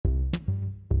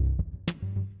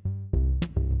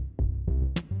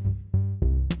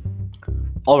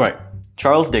Alright,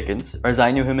 Charles Dickens, or as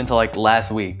I knew him until like last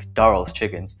week, Darrell's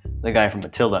Chickens, the guy from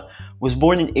Matilda, was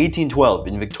born in 1812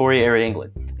 in Victoria-era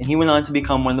England, and he went on to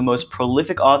become one of the most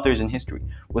prolific authors in history,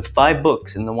 with 5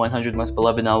 books in the 100 most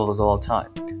beloved novels of all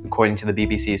time, according to the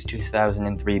BBC's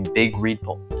 2003 Big Read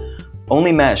poll,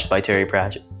 only matched by Terry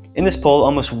Pratchett. In this poll,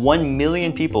 almost 1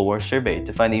 million people were surveyed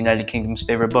to find the United Kingdom's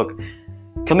favorite book.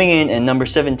 Coming in at number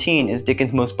 17 is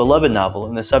Dickens' most beloved novel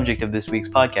and the subject of this week's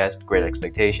podcast, Great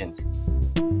Expectations.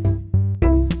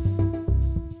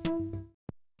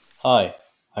 Hi,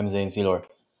 I'm Zane Seelor,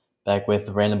 back with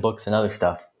random books and other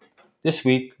stuff. This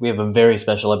week, we have a very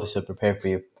special episode prepared for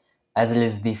you, as it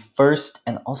is the first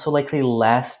and also likely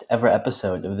last ever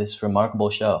episode of this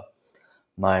remarkable show.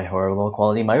 My horrible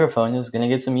quality microphone is going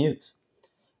to get some use.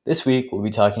 This week, we'll be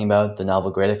talking about the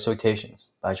novel Great Expectations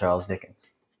by Charles Dickens.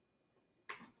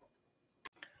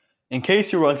 In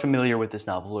case you're unfamiliar with this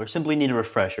novel or simply need a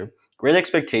refresher, Great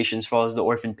Expectations follows the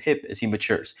orphan Pip as he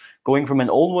matures, going from an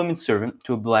old woman's servant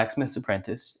to a blacksmith's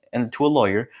apprentice and to a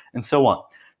lawyer, and so on.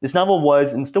 This novel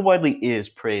was, and still widely is,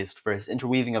 praised for its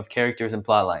interweaving of characters and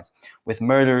plotlines, with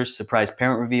murders, surprise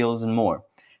parent reveals, and more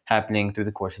happening through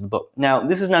the course of the book. Now,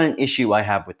 this is not an issue I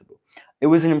have with the book. It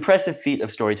was an impressive feat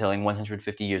of storytelling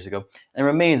 150 years ago, and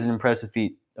remains an impressive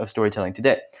feat of storytelling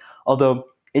today. Although,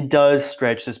 it does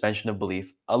stretch suspension of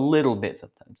belief a little bit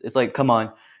sometimes. It's like, come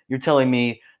on, you're telling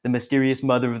me the mysterious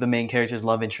mother of the main character's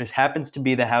love interest happens to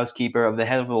be the housekeeper of the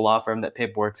head of the law firm that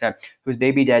Pip works at, whose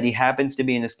baby daddy happens to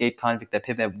be an escaped convict that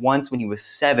Pip met once when he was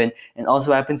 7, and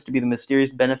also happens to be the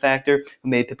mysterious benefactor who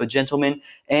made Pip a gentleman,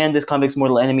 and this convict's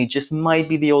mortal enemy just might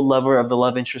be the old lover of the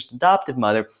love interest's adoptive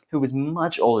mother, who was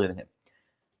much older than him.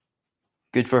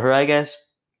 Good for her, I guess.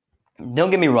 Don't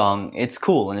get me wrong, it's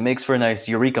cool and it makes for a nice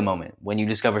eureka moment when you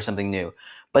discover something new,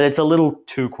 but it's a little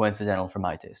too coincidental for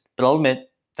my taste. But I'll admit,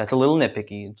 that's a little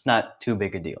nitpicky, it's not too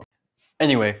big a deal.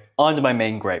 Anyway, on to my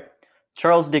main gripe.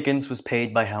 Charles Dickens was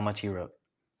paid by how much he wrote.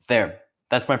 There,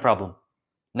 that's my problem.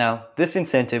 Now, this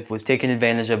incentive was taken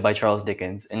advantage of by Charles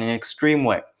Dickens in an extreme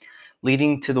way,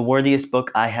 leading to the wordiest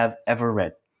book I have ever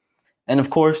read. And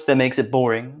of course, that makes it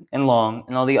boring and long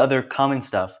and all the other common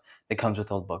stuff that comes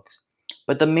with old books.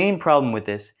 But the main problem with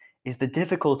this is the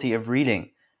difficulty of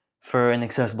reading for an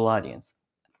accessible audience.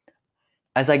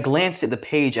 As I glanced at the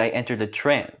page, I entered a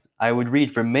trance. I would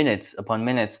read for minutes upon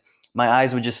minutes. My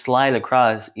eyes would just slide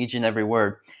across each and every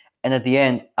word, and at the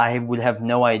end, I would have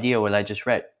no idea what I just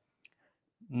read.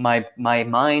 My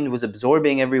mind was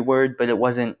absorbing every word, but it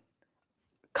wasn't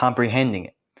comprehending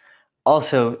it.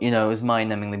 Also, it was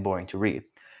mind-numbingly boring to read.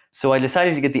 So I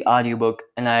decided to get the audiobook,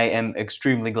 and I am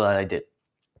extremely glad I did.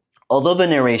 Although the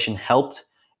narration helped,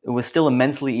 it was still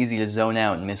immensely easy to zone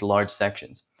out and miss large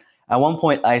sections. At one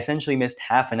point, I essentially missed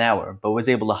half an hour, but was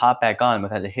able to hop back on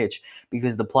without a hitch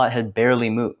because the plot had barely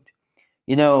moved.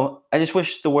 I just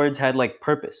wish the words had,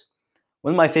 purpose.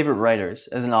 One of my favorite writers,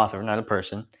 as an author, not a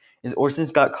person, is Orson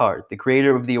Scott Card, the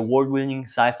creator of the award-winning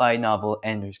sci-fi novel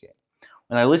Ender's Game.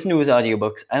 When I listen to his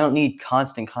audiobooks, I don't need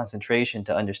constant concentration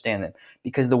to understand them,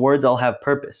 because the words all have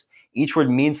purpose. Each word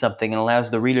means something and allows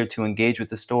the reader to engage with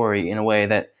the story in a way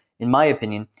that, in my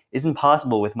opinion, isn't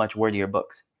possible with much wordier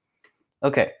books.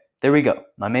 Okay, there we go,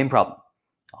 my main problem.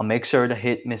 I'll make sure to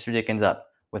hit Mr. Dickens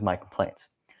up with my complaints.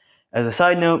 As a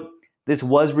side note, this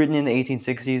was written in the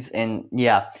 1860s, and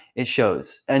yeah, it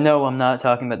shows. And no, I'm not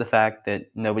talking about the fact that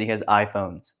nobody has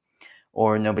iPhones,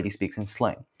 or nobody speaks in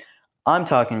slang. I'm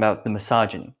talking about the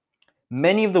misogyny.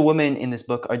 Many of the women in this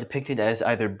book are depicted as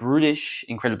either brutish,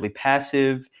 incredibly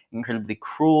passive, incredibly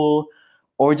cruel,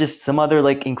 or just some other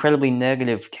incredibly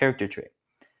negative character trait,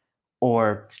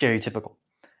 or stereotypical.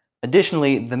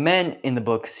 Additionally, the men in the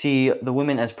book see the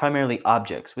women as primarily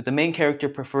objects, with the main character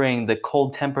preferring the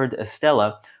cold-tempered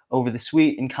Estella over the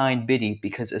sweet and kind Biddy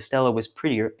because Estella was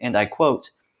prettier, and I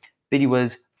quote, Biddy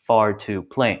was far too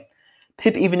plain.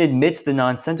 Pip even admits the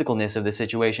nonsensicalness of the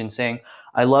situation, saying,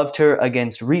 I loved her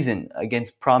against reason,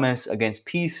 against promise, against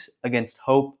peace, against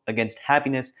hope, against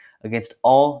happiness, against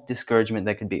all discouragement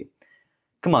that could be.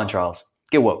 Come on, Charles,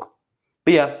 get woke.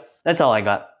 But yeah, that's all I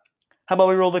got. How about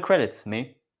we roll the credits,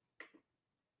 me?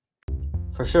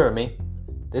 For sure, me.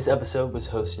 This episode was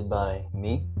hosted by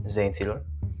me, Zane Seelor.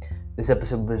 This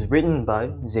episode was written by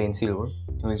Zane Seelor,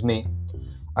 who is me.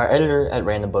 Our editor at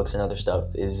Random Books and Other Stuff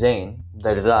is Zane,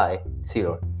 that is I,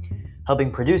 Seelor.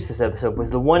 Helping produce this episode was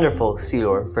the wonderful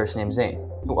Seelor, first name Zane,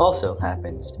 who also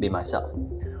happens to be myself.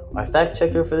 Our fact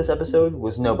checker for this episode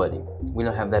was nobody. We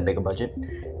don't have that big a budget.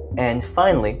 And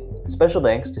finally, special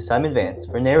thanks to Simon Vance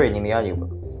for narrating the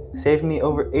audiobook. Saved me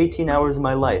over 18 hours of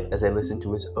my life as I listened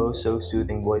to his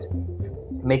oh-so-soothing voice,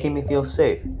 making me feel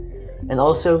safe And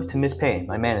also to Miss Payne,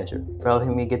 my manager, for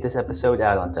helping me get this episode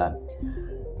out on time.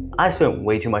 I spent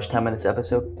way too much time on this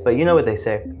episode, but you know what they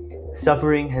say.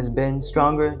 Suffering has been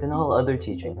stronger than all other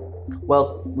teaching.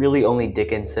 Well, really only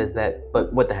Dickens says that,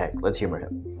 but what the heck, let's humor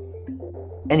him.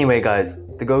 Anyway, guys,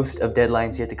 the ghost of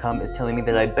deadlines yet to come is telling me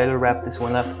that I better wrap this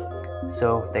one up,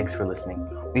 so thanks for listening.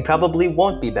 We probably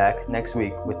won't be back next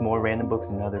week with more random books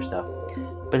and other stuff.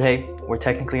 But hey, we're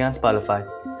technically on Spotify,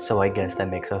 so I guess that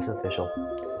makes us official.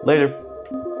 Later.